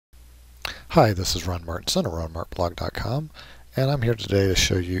Hi, this is Ron Martinson of ronmartblog.com, and I'm here today to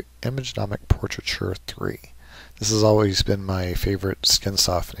show you Imagenomic Portraiture 3. This has always been my favorite skin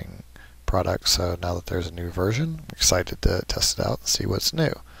softening product, so now that there's a new version, I'm excited to test it out and see what's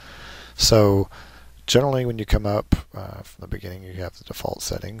new. So generally when you come up from the beginning, you have the default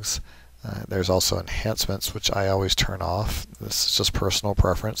settings. There's also enhancements, which I always turn off. This is just personal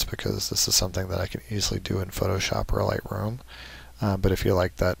preference because this is something that I can easily do in Photoshop or Lightroom. But if you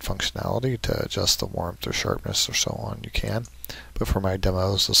like that functionality to adjust the warmth or sharpness or so on, you can. But for my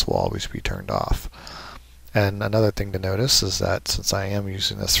demos, this will always be turned off. And another thing to notice is that since I am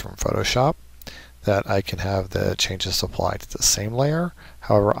using this from Photoshop, that I can have the changes apply to the same layer.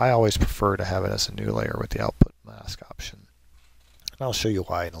 However, I always prefer to have it as a new layer with the output mask option. And I'll show you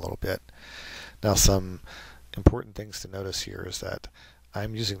why in a little bit. Now, some important things to notice here is that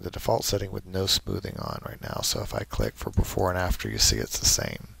I'm using the default setting with no smoothing on right now, so if I click for before and after, you see it's the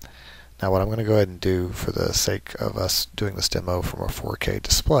same. Now what I'm going to go ahead and do for the sake of us doing this demo from a 4K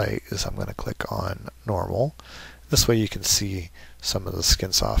display is I'm going to click on normal. This way you can see some of the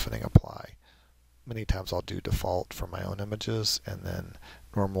skin softening apply. Many times I'll do default for my own images and then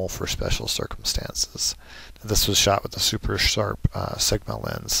normal for special circumstances. Now, this was shot with a super sharp Sigma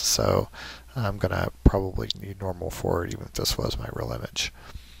lens, so I'm going to probably need normal for it even if this was my real image.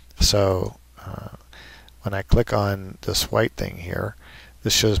 So when I click on this white thing here,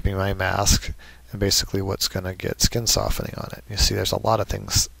 this shows me my mask and basically what's going to get skin softening on it. You see there's a lot of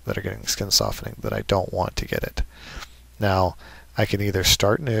things that are getting skin softening that I don't want to get it. Now I can either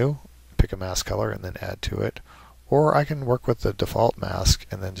start new, pick a mask color and then add to it, or I can work with the default mask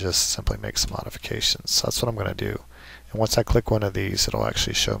and then just simply make some modifications. So that's what I'm going to do. And once I click one of these, it'll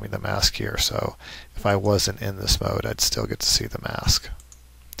actually show me the mask here. So if I wasn't in this mode, I'd still get to see the mask.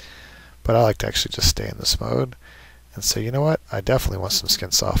 But I like to actually just stay in this mode and say, you know what, I definitely want some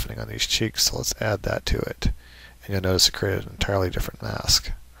skin softening on these cheeks, so let's add that to it. And you'll notice it created an entirely different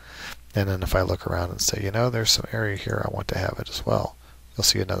mask. And then if I look around and say, you know, there's some area here I want to have it as well, you'll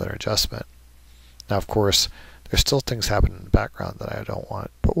see another adjustment. Now, of course, there's still things happening in the background that I don't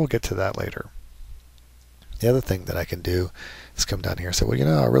want, but we'll get to that later. The other thing that I can do is come down here and say, well, you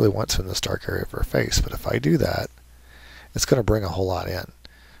know, I really want some in this dark area of her face, but if I do that, it's going to bring a whole lot in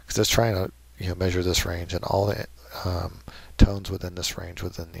because it's trying to, you know, measure this range and all the tones within this range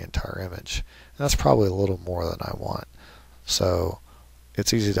within the entire image. And that's probably a little more than I want. So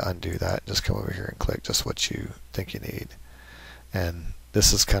it's easy to undo that. Just come over here and click just what you think you need. And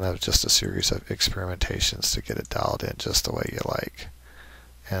this is kind of just a series of experimentations to get it dialed in just the way you like.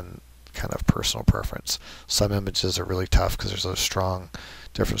 And kind of personal preference. Some images are really tough because there's a strong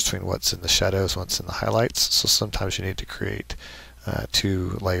difference between what's in the shadows and what's in the highlights. So sometimes you need to create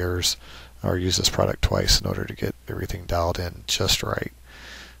two layers or use this product twice in order to get everything dialed in just right.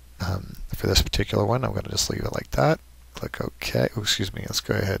 For this particular one, I'm going to just leave it like that. Click OK. Oh, excuse me. Let's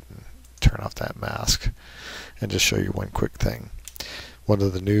go ahead and turn off that mask and just show you one quick thing. One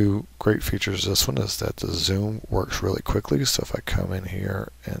of the new great features of this one is that the zoom works really quickly. So if I come in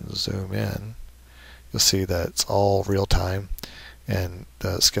here and zoom in, you'll see that it's all real time and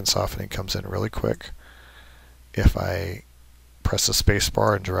the skin softening comes in really quick. If I press the space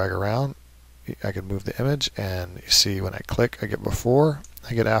bar and drag around, I can move the image and you see when I click, I get before,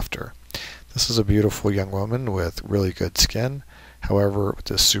 I get after. This is a beautiful young woman with really good skin. However, with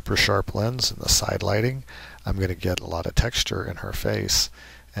this super sharp lens and the side lighting, I'm going to get a lot of texture in her face.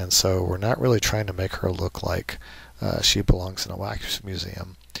 And so we're not really trying to make her look like she belongs in a wax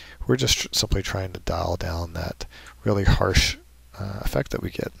museum. We're just simply trying to dial down that really harsh effect that we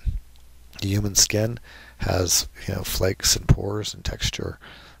get. The human skin has, you know, flakes and pores and texture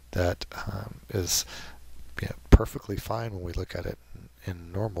that is, you know, perfectly fine when we look at it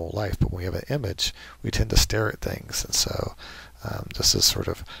in normal life, but when we have an image, we tend to stare at things, and so this is sort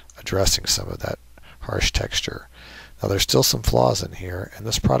of addressing some of that harsh texture. Now there's still some flaws in here, and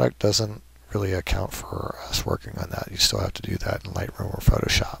this product doesn't really account for us working on that. You still have to do that in Lightroom or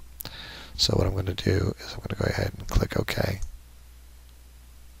Photoshop. So what I'm going to do is I'm going to go ahead and click OK.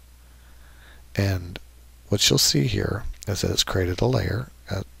 And what you'll see here is that it's created a layer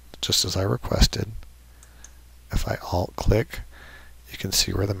just as I requested. If I Alt-click, you can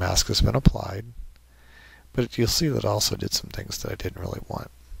see where the mask has been applied. But you'll see that it also did some things that I didn't really want.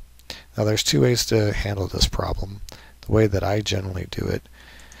 Now there's two ways to handle this problem. The way that I generally do it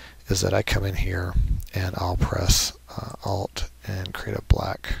is that I come in here and I'll press Alt and create a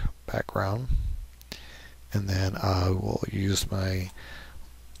black background. And then I will use my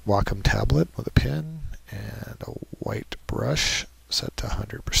Wacom tablet with a pen and a white brush set to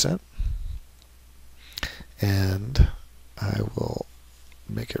 100%. And I will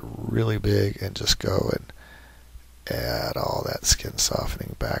make it really big and just go and add all that skin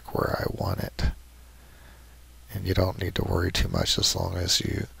softening back where I want it. And you don't need to worry too much as long as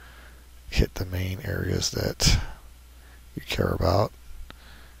you hit the main areas that you care about.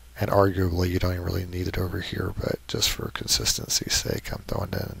 And arguably you don't even really need it over here, but just for consistency's sake I'm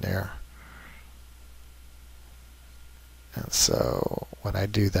throwing it in there. And so when I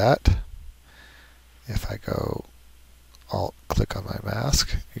do that, if I go Alt click on my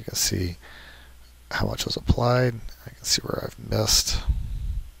mask, you can see how much was applied. I can see where I've missed.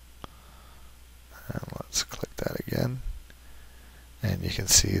 And let's click that again. And you can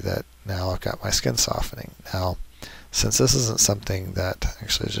see that now I've got my skin softening. Now, since this isn't something that,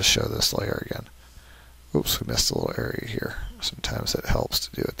 actually just show this layer again. Oops, we missed a little area here. Sometimes it helps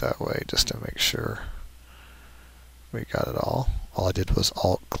to do it that way just to make sure we got it all. All I did was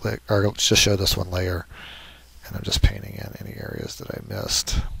Alt click, or just show this one layer, and I'm just painting in any areas that I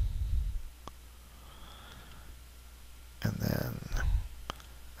missed. And then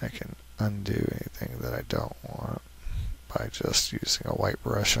I can undo anything that I don't want by just using a white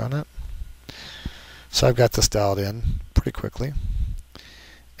brush on it. So I've got this dialed in pretty quickly,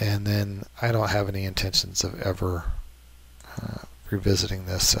 and then I don't have any intentions of ever revisiting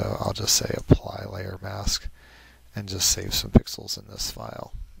this, so I'll just say apply layer mask and just save some pixels in this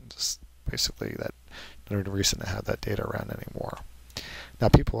file. Just basically that there's no reason to have that data around anymore. Now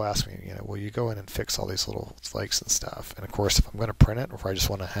people ask me, you know, will you go in and fix all these little flakes and stuff? And of course, if I'm going to print it, or if I just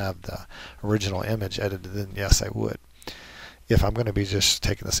want to have the original image edited in, yes, I would. If I'm going to be just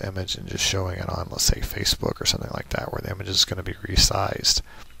taking this image and just showing it on, let's say, Facebook or something like that, where the image is going to be resized,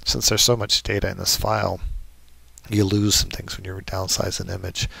 since there's so much data in this file, you lose some things when you downsize an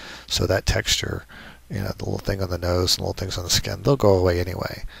image. So that texture, you know, the little thing on the nose and little things on the skin, they'll go away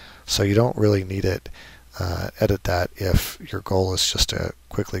anyway. So you don't really need it, edit that if your goal is just to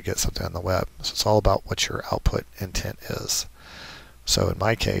quickly get something on the web. So it's all about what your output intent is. So in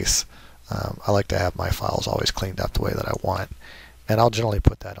my case, I like to have my files always cleaned up the way that I want, and I'll generally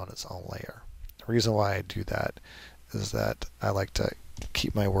put that on its own layer. The reason why I do that is that I like to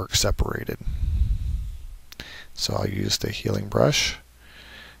keep my work separated. So I'll use the healing brush,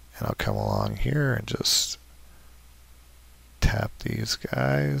 and I'll come along here and just tap these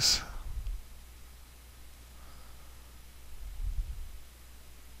guys.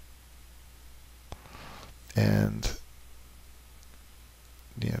 And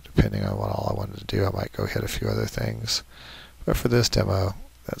you know, depending on what all I wanted to do, I might go hit a few other things. But for this demo,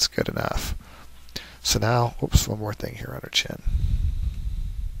 that's good enough. So now, oops, one more thing here on our chin.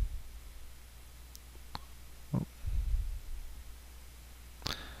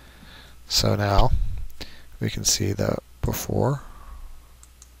 So now we can see the before,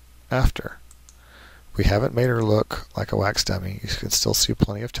 after. We haven't made her look like a wax dummy. You can still see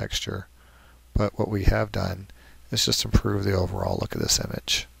plenty of texture, but what we have done is just improve the overall look of this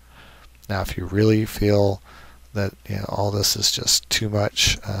image. Now, if you really feel that, you know, all this is just too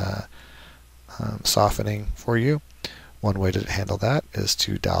much softening for you, one way to handle that is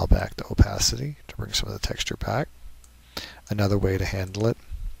to dial back the opacity to bring some of the texture back. Another way to handle it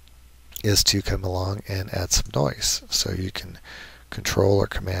is to come along and add some noise. So you can control or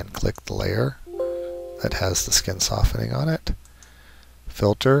command click the layer that has the skin softening on it,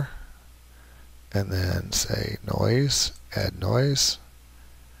 filter, and then say noise, add noise,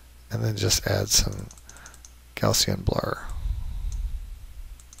 and then just add some Gaussian blur.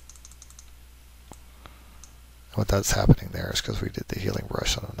 What that's happening there is because we did the healing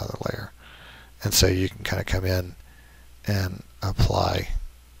brush on another layer. And so you can kind of come in and apply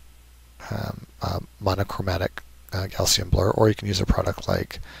monochromatic Gaussian blur, or you can use a product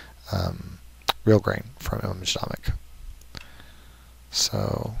like Real Grain from Imagenomic.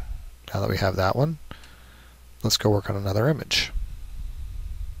 So now that we have that one, let's go work on another image.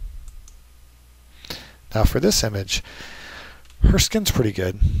 Now for this image, her skin's pretty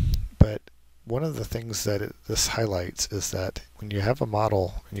good, but one of the things that this highlights is that when you have a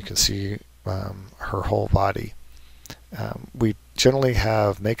model and you can see her whole body, we generally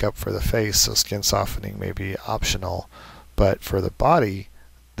have makeup for the face, so skin softening may be optional, but for the body,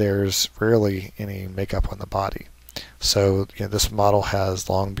 there's rarely any makeup on the body. So you know, this model has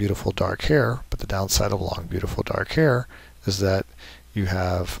long, beautiful, dark hair, but the downside of long, beautiful, dark hair is that you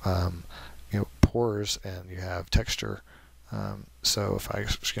have you know, pores and you have texture. So if I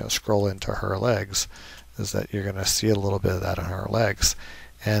scroll into her legs, is that you're going to see a little bit of that on her legs,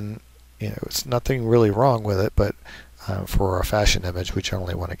 and you know, it's nothing really wrong with it, but for a fashion image, we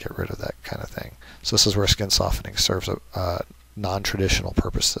generally want to get rid of that kind of thing. So this is where skin softening serves non-traditional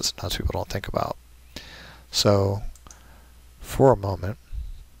purposes, most people don't think about. So for a moment,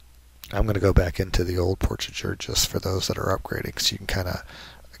 I'm going to go back into the old Portraiture just for those that are upgrading, so you can kind of,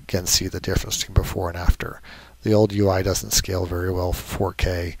 again, see the difference between before and after. The old UI doesn't scale very well for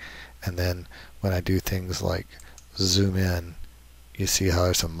 4K, and then when I do things like zoom in, you see how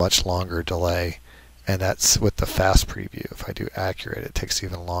there's a much longer delay, and that's with the fast preview. If I do accurate, it takes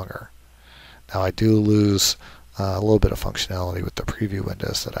even longer. Now I do lose a little bit of functionality with the preview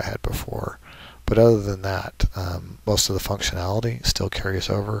windows that I had before, but other than that, most of the functionality still carries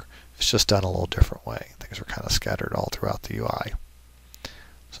over. It's just done a little different way. Things are kind of scattered all throughout the UI.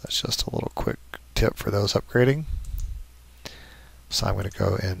 So that's just a little quick tip for those upgrading. So I'm going to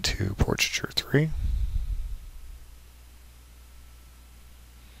go into Portraiture 3.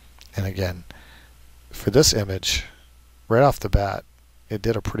 And again, for this image, right off the bat, it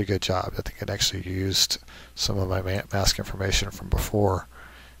did a pretty good job. I think it actually used some of my mask information from before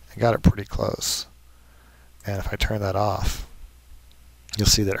and got it pretty close. And if I turn that off, you'll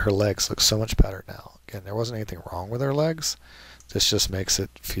see that her legs look so much better now. Again, there wasn't anything wrong with her legs. This just makes it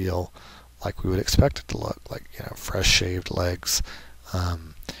feel like we would expect it to look, like, you know, fresh shaved legs,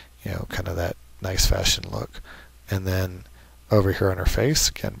 you know, kind of that nice fashion look. And then over here on her face,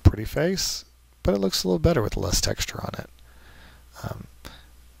 again, pretty face, but it looks a little better with less texture on it.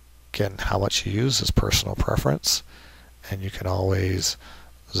 Again, how much you use is personal preference, and you can always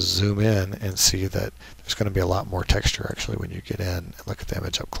zoom in and see that there's going to be a lot more texture actually when you get in and look at the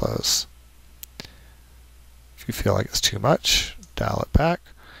image up close. If you feel like it's too much, dial it back,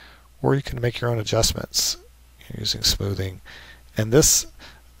 or you can make your own adjustments using smoothing. And this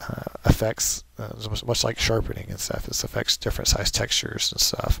affects, much like sharpening and stuff, this affects different size textures and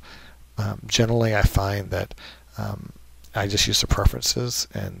stuff. Generally, I find that I just use the preferences,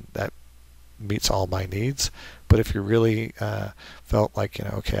 and that meets all my needs. But if you really felt like, you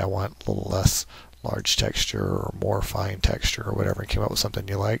know, okay, I want a little less large texture or more fine texture or whatever, and came up with something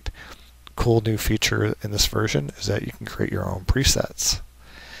you liked, cool new feature in this version is that you can create your own presets.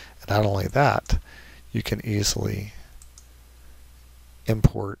 And not only that, you can easily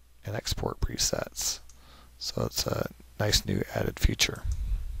import and export presets. So it's a nice new added feature.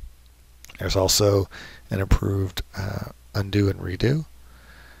 There's also an improved undo and redo.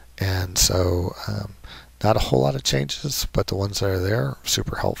 And so not a whole lot of changes, but the ones that are there are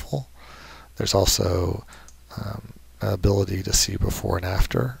super helpful. There's also an ability to see before and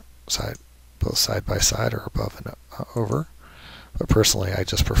after, both side by side or above and over. But personally, I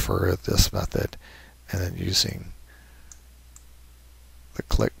just prefer this method, and then using the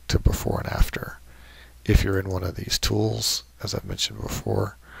click to before and after. If you're in one of these tools, as I've mentioned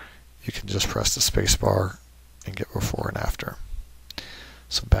before, you can just press the space bar and get before and after.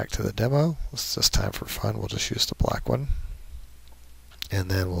 So back to the demo. This time for fun, we'll just use the black one. And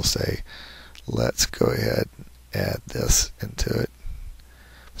then we'll say, let's go ahead and add this into it.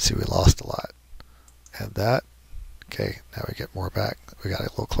 See, we lost a lot. Add that. Okay, now we get more back. We got it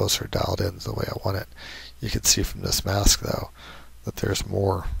a little closer dialed in the way I want it. You can see from this mask, though, that there's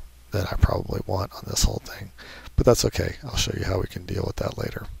more than I probably want on this whole thing. But that's okay. I'll show you how we can deal with that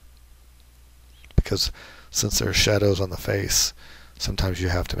later. Because since there's shadows on the face, sometimes you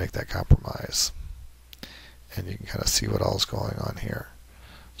have to make that compromise. And you can kind of see what all's going on here.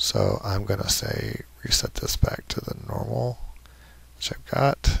 So I'm going to say reset this back to the normal, which I've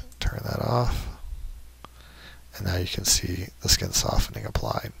got. Turn that off. And now you can see the skin softening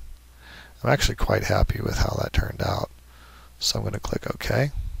applied. I'm actually quite happy with how that turned out. So I'm going to click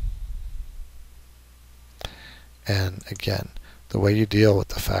OK. And again, the way you deal with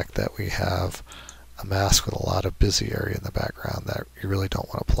the fact that we have a mask with a lot of busy area in the background that you really don't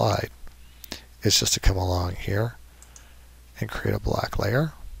want applied is just to come along here and create a black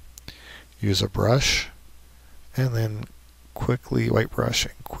layer, use a brush, and then quickly, white brush,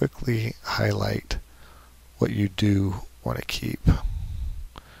 and quickly highlight what you do want to keep.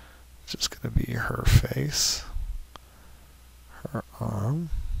 It's just going to be her face, her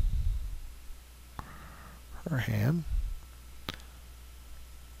arm, her hand,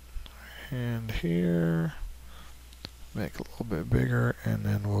 and here, make a little bit bigger, and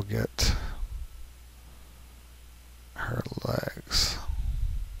then we'll get her legs.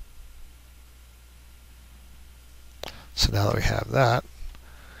 So now that we have that,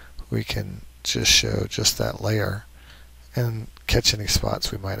 we can just show just that layer and catch any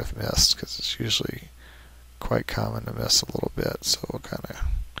spots we might have missed, because it's usually quite common to miss a little bit. So we'll kind of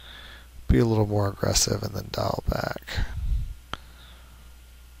be a little more aggressive and then dial back.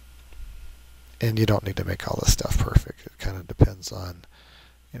 And you don't need to make all this stuff perfect. It kind of depends on,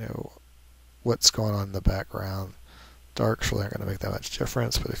 you know, what's going on in the background. Darks really aren't going to make that much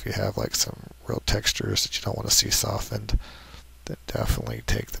difference, but if you have like some real textures that you don't want to see softened, then definitely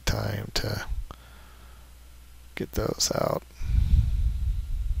take the time to get those out.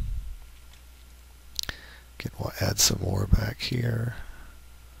 Again, we'll add some more back here.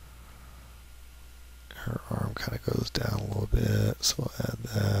 Her arm kind of goes down a little bit, so we'll add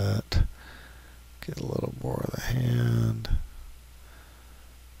that. Get a little more of the hand.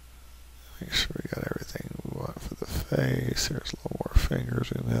 Make sure we got everything we want for the face. There's a little more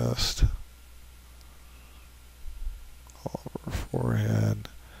fingers we missed. All over her forehead.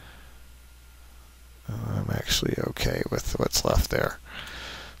 I'm actually okay with what's left there.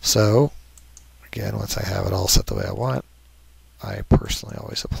 So, again, once I have it all set the way I want, I personally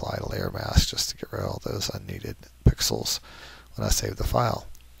always apply a layer mask just to get rid of all those unneeded pixels when I save the file.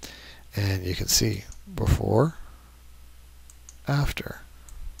 And you can see before, after,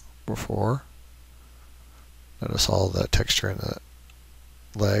 before. Notice all the texture in the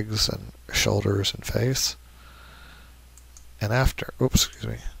legs and shoulders and face. And after, oops, excuse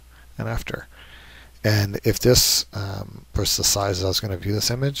me, and after. And if this was the size I was going to view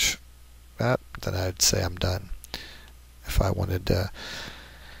this image at, then I'd say I'm done. If I wanted to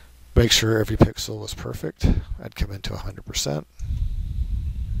make sure every pixel was perfect, I'd come into 100%,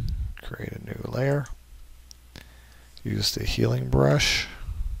 create a new layer, use the healing brush,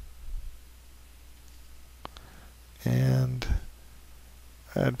 and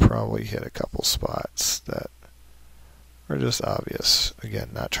I'd probably hit a couple spots that are just obvious.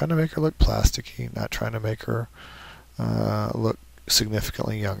 Again, not trying to make her look plasticky, not trying to make her look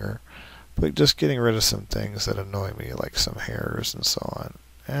significantly younger, but just getting rid of some things that annoy me, like some hairs and so on.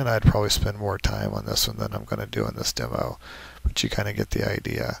 And I'd probably spend more time on this one than I'm going to do in this demo, but you kind of get the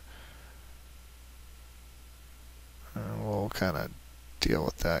idea. And we'll kind of deal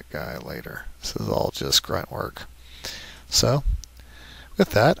with that guy later. This is all just grunt work. So,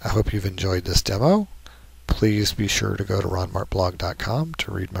 with that, I hope you've enjoyed this demo. Please be sure to go to ronmartblog.com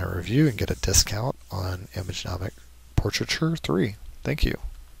to read my review and get a discount on Imagenomic Portraiture 3. Thank you.